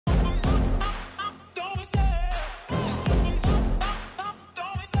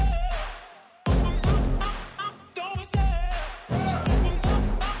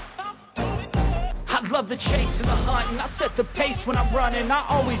the chase and the hunt, and I set the pace when I'm running. I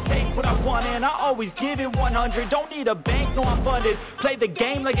always take what I want and I always give it 100. Don't need a bank, no I'm funded. Play the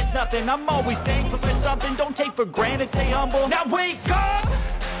game like it's nothing. I'm always thankful for something. Don't take for granted, stay humble. Now wake up!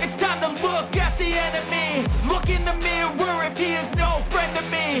 It's time to look at the enemy. Look in the mirror if he is no friend to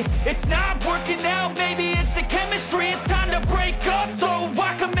me. It's not working out, maybe it's the chemistry. It's time to break up so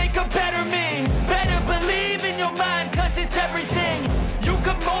I can make a better me. Better believe in your mind, cause it's everything. You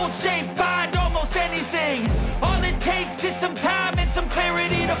can mold, shape, find almost anything. All it takes is some time and some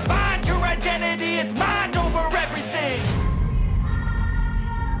clarity to find your identity. It's mind over everything.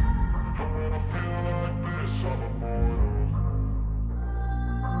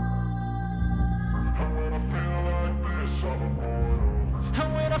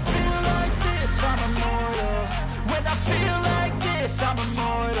 And when I feel like this, I'm immortal. When I feel like this, I'm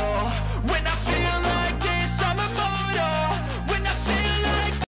immortal. When I